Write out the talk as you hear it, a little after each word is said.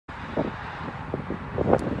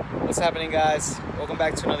What's happening, guys? Welcome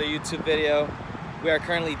back to another YouTube video. We are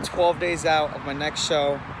currently 12 days out of my next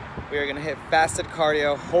show. We are gonna hit fasted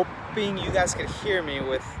cardio, hoping you guys can hear me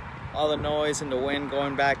with all the noise and the wind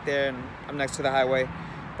going back there, and I'm next to the highway.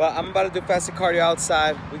 But I'm about to do fasted cardio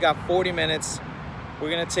outside. We got 40 minutes. We're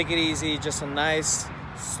gonna take it easy, just a nice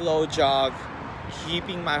slow jog,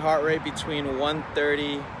 keeping my heart rate between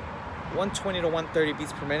 120 to 130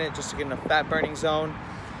 beats per minute, just to get in a fat burning zone.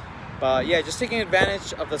 But yeah, just taking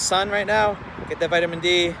advantage of the sun right now, get that vitamin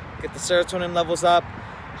D, get the serotonin levels up,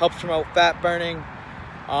 helps promote fat burning.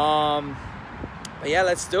 But yeah,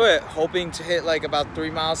 let's do it. Hoping to hit like about 3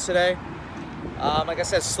 miles today. Like I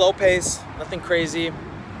said, slow pace, nothing crazy,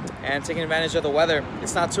 and taking advantage of the weather.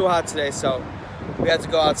 It's not too hot today, so we had to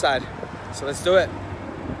go outside. So let's do it.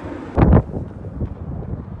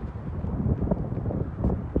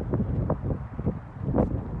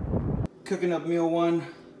 Cooking up meal one.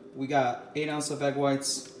 We got 8 ounces of egg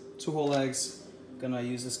whites, 2 whole eggs. Gonna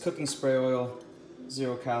use this cooking spray oil,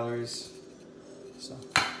 0 calories. So.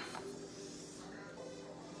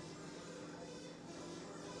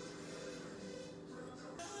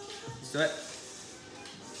 Let's do it.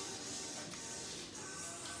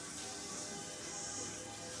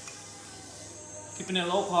 Keeping it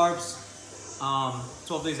low carbs.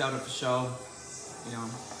 12 days out of the show. You know,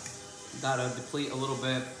 gotta deplete a little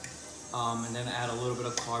bit. And then add a little bit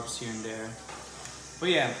of carbs here and there. But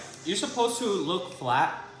yeah, you're supposed to look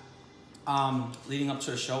flat leading up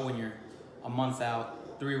to a show when you're a month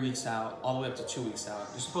out, 3 weeks out, all the way up to 2 weeks out.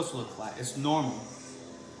 You're supposed to look flat. It's normal.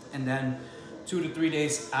 And then 2 to 3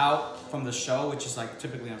 days out from the show, which is like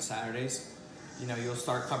typically on Saturdays, you know, you'll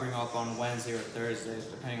start covering up on Wednesday or Thursday,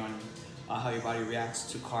 depending on how your body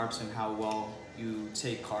reacts to carbs and how well you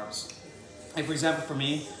take carbs. Like for example, for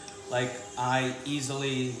me, like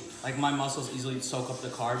my muscles easily soak up the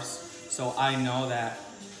carbs. So I know that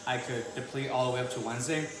I could deplete all the way up to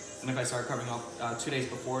Wednesday. And if I start covering up 2 days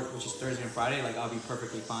before, which is Thursday and Friday, like I'll be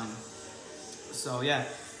perfectly fine. So yeah,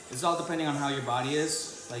 it's all depending on how your body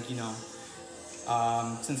is. Like, you know,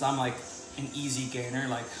 since I'm like an easy gainer,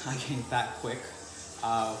 like I gain fat quick,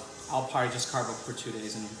 I'll probably just carb up for 2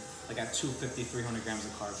 days and like at 250, 300 grams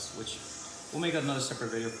of carbs, which we'll make another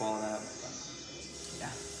separate video for all of that. But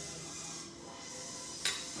yeah.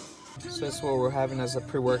 So that's what we're having as a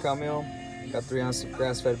pre-workout meal. Got 3 ounces of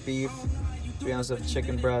grass-fed beef, 3 ounces of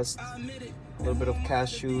chicken breast, a little bit of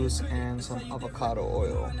cashews, and some avocado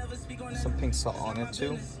oil. Some pink salt on it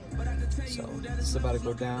too. So this is about to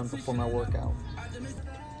go down before my workout.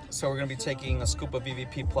 So we're gonna be taking a scoop of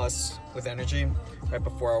EVP Plus with energy right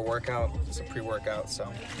before our workout. It's a pre-workout,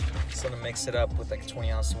 so just gonna mix it up with like 20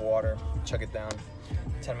 ounces of water, chug it down,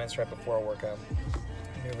 10 minutes right before our workout.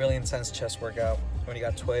 It'll be a really intense chest workout. We only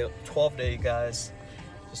got 12 days, guys,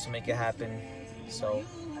 just to make it happen. So,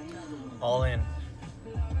 all in.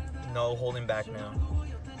 No holding back now.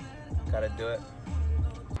 Gotta do it.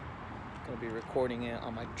 Gonna be recording it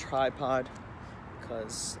on my tripod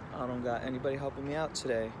because I don't got anybody helping me out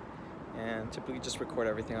today. And typically just record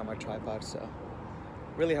everything on my tripod, so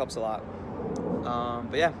really helps a lot.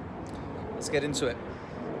 But yeah, let's get into it.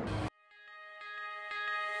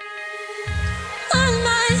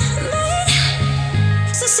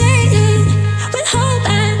 Associated with hope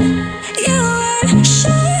and you were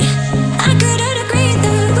sure I couldn't agree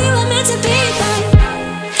that we were meant to be, but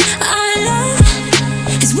our love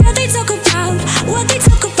is what they talk about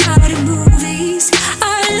in movies.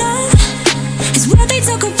 Our love is what they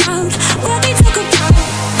talk about,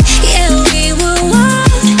 Yeah, we were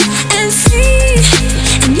wild and free,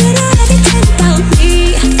 and you know everything about me.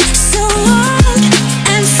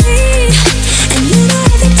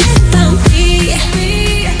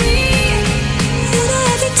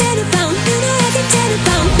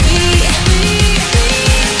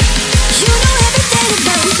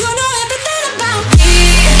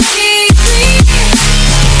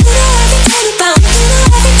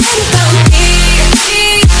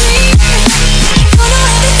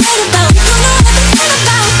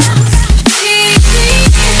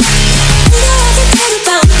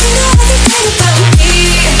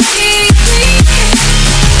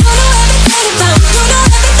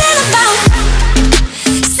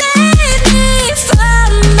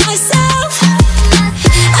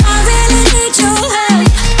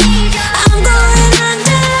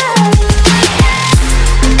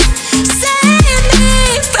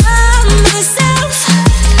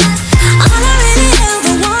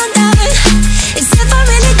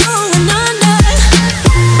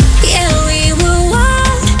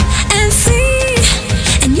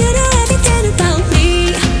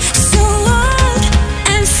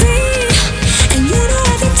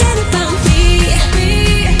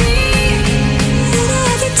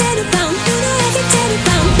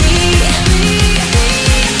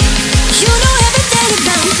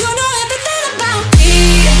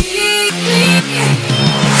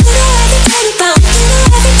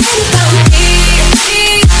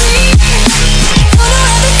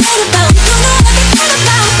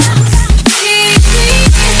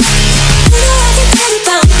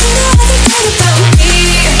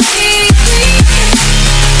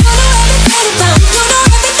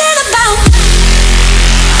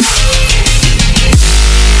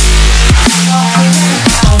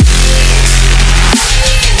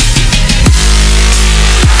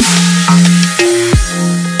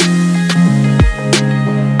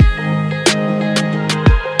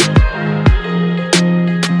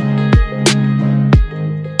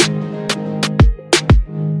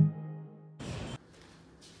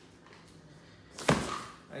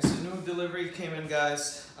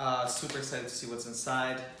 Super excited to see what's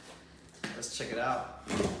inside. Let's check it out.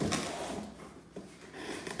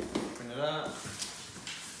 Open it up.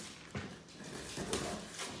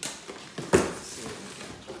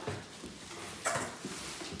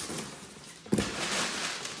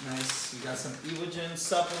 Nice. We got some Evogen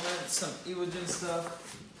supplements, some Evogen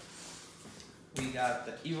stuff. We got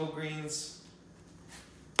the Evo Greens.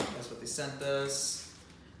 That's what they sent us.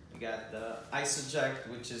 We got the Isoject,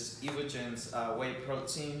 which is Evogen's whey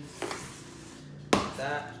protein.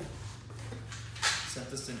 That. Sent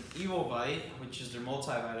us an EvoVite, which is their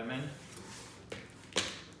multivitamin.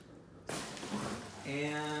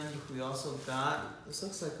 And we also got, this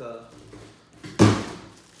looks like a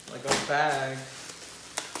bag.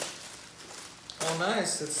 Oh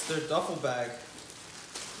nice, it's their duffel bag.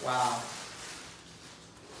 Wow.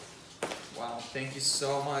 Wow, thank you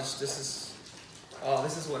so much. This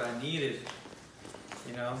is what I needed.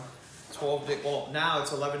 You know, 12 days, well now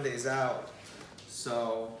it's 11 days out.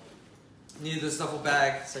 So, needed this duffel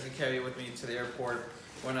bag so I could carry it with me to the airport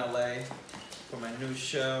when LA for my new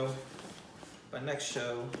show, my next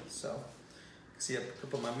show. So, see, I could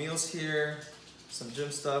put my meals here, some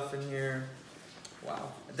gym stuff in here.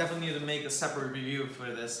 Wow, I definitely need to make a separate review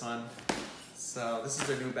for this one. So, this is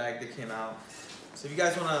their new bag that came out. So, if you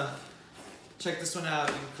guys want to check this one out,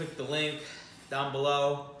 you can click the link down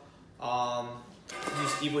below.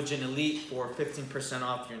 Use Evogen Elite for 15%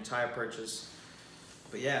 off your entire purchase.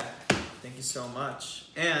 But yeah, thank you so much.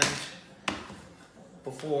 And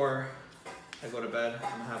before I go to bed,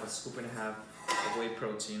 I'm gonna have a scoop and a half of whey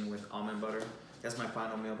protein with almond butter. That's my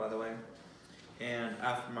final meal, by the way. And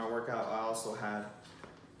after my workout, I also had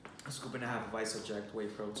a scoop and a half of Isoject whey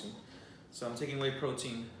protein. So I'm taking whey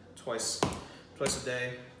protein twice a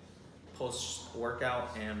day, post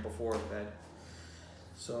workout and before bed.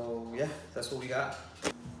 So yeah, that's what we got.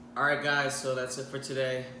 All right guys, so that's it for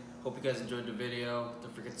today. Hope you guys enjoyed the video.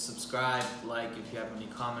 Don't forget to subscribe, like. If you have any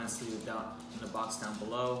comments, leave it down in the box down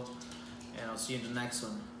below. And I'll see you in the next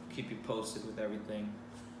one. Keep you posted with everything.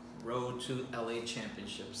 Road to LA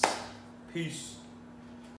Championships. Peace.